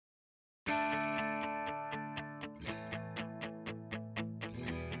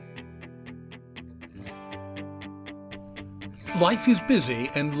Life is busy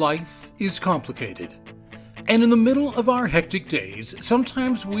and life is complicated. And in the middle of our hectic days,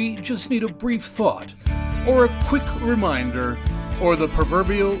 sometimes we just need a brief thought, or a quick reminder, or the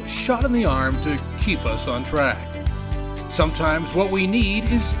proverbial shot in the arm to keep us on track. Sometimes what we need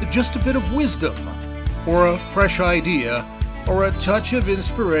is just a bit of wisdom, or a fresh idea, or a touch of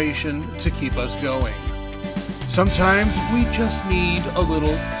inspiration to keep us going. Sometimes we just need a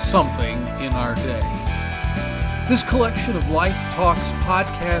little something in our day. This collection of Life Talks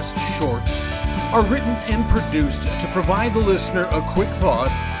podcast shorts are written and produced to provide the listener a quick thought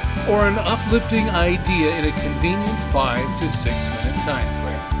or an uplifting idea in a convenient 5 to 6 minute time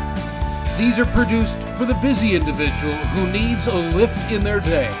frame. These are produced for the busy individual who needs a lift in their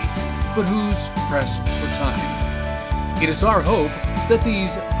day, but who's pressed for time. It is our hope that these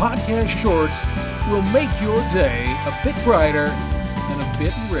podcast shorts will make your day a bit brighter and a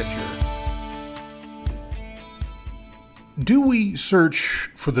bit richer. Do we search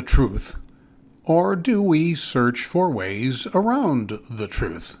for the truth, or do we search for ways around the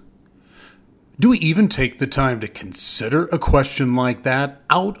truth? Do we even take the time to consider a question like that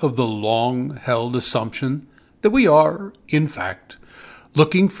out of the long-held assumption that we are, in fact,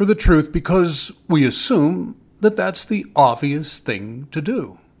 looking for the truth because we assume that that's the obvious thing to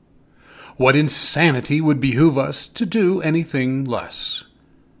do? What insanity would behoove us to do anything less?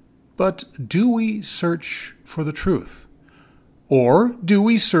 But do we search for the truth? Or do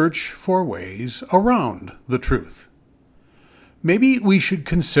we search for ways around the truth? Maybe we should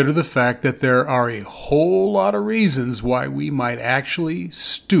consider the fact that there are a whole lot of reasons why we might actually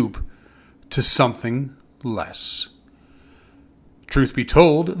stoop to something less. Truth be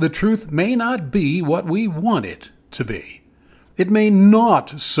told, the truth may not be what we want it to be. It may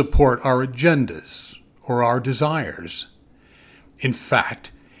not support our agendas or our desires. In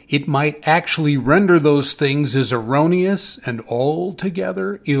fact, it might actually render those things as erroneous and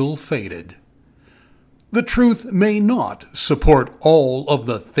altogether ill-fated. The truth may not support all of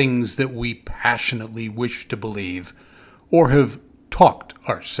the things that we passionately wish to believe or have talked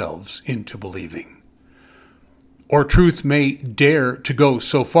ourselves into believing. Or truth may dare to go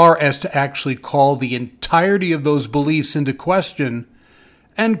so far as to actually call the entirety of those beliefs into question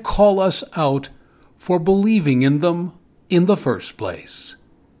and call us out for believing in them in the first place.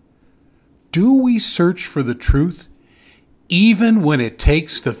 Do we search for the truth even when it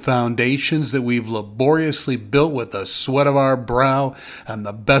takes the foundations that we've laboriously built with the sweat of our brow and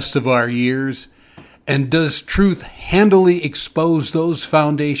the best of our years? And does truth handily expose those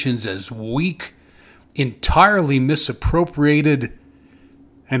foundations as weak, entirely misappropriated,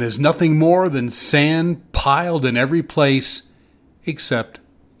 and as nothing more than sand piled in every place except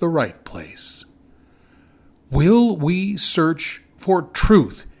the right place? Will we search for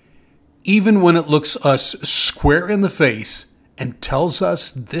truth even when it looks us square in the face and tells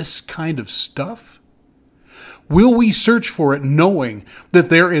us this kind of stuff? Will we search for it knowing that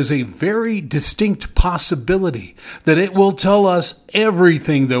there is a very distinct possibility that it will tell us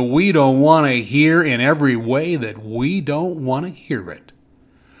everything that we don't want to hear in every way that we don't want to hear it?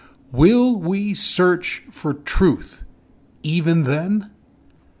 Will we search for truth even then?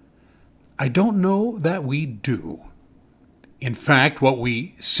 I don't know that we do. In fact, what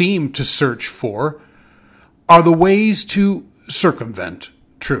we seem to search for are the ways to circumvent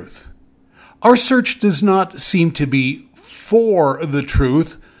truth. Our search does not seem to be for the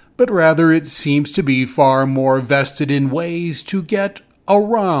truth, but rather it seems to be far more vested in ways to get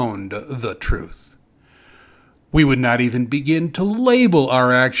around the truth. We would not even begin to label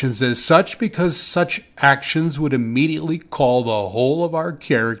our actions as such because such actions would immediately call the whole of our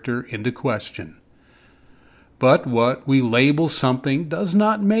character into question. But what we label something does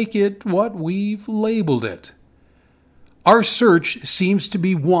not make it what we've labeled it. Our search seems to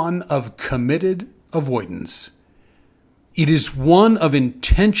be one of committed avoidance. It is one of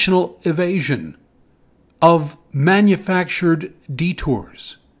intentional evasion, of manufactured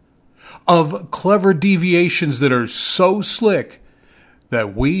detours, of clever deviations that are so slick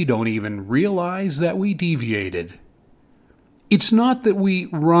that we don't even realize that we deviated. It's not that we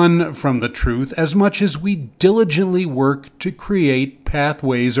run from the truth as much as we diligently work to create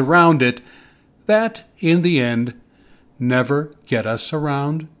pathways around it that, in the end, never get us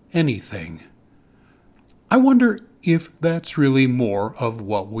around anything. I wonder if that's really more of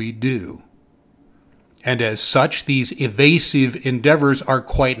what we do. And as such, these evasive endeavors are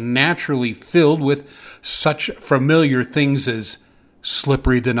quite naturally filled with such familiar things as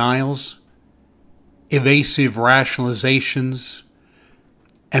slippery denials, evasive rationalizations,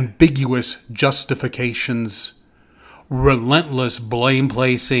 ambiguous justifications, relentless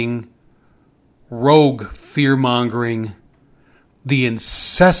blame-placing, rogue fear-mongering, the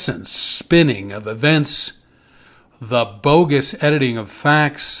incessant spinning of events, the bogus editing of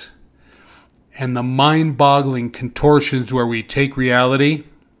facts, and the mind-boggling contortions where we take reality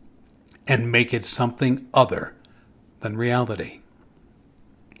and make it something other than reality.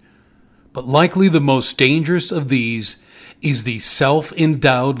 But likely the most dangerous of these is the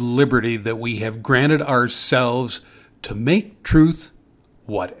self-endowed liberty that we have granted ourselves to make truth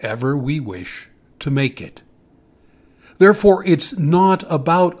whatever we wish to make it. Therefore, it's not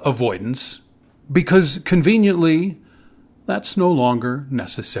about avoidance, because conveniently, that's no longer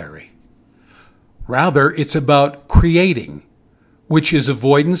necessary. Rather, it's about creating, which is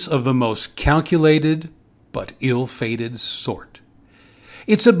avoidance of the most calculated but ill-fated sort.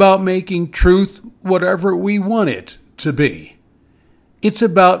 It's about making truth whatever we want it to be. It's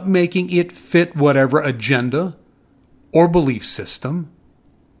about making it fit whatever agenda or belief system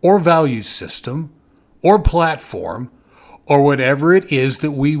or value system or platform or whatever it is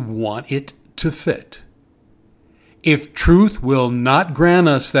that we want it to fit. If truth will not grant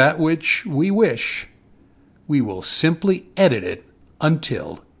us that which we wish, we will simply edit it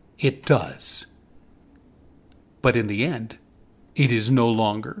until it does. But in the end, it is no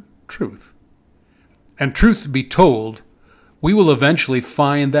longer truth. And truth be told, we will eventually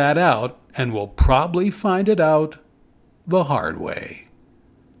find that out, and will probably find it out the hard way.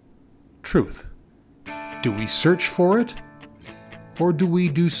 Truth. Do we search for it, or do we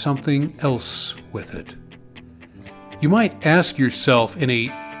do something else with it? You might ask yourself in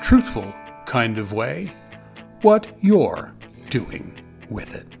a truthful kind of way what you're doing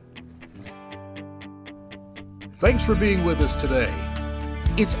with it. Thanks for being with us today.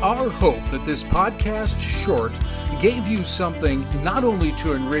 It's our hope that this podcast short gave you something not only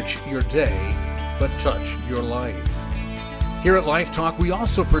to enrich your day, but touch your life. Here at Life Talk, we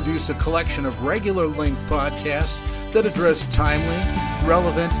also produce a collection of regular-length podcasts that address timely,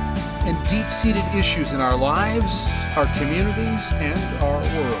 relevant, and deep-seated issues in our lives, our communities, and our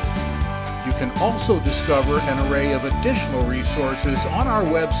world. You can also discover an array of additional resources on our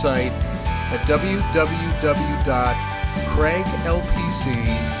website at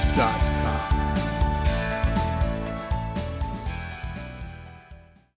www.craiglpc.com.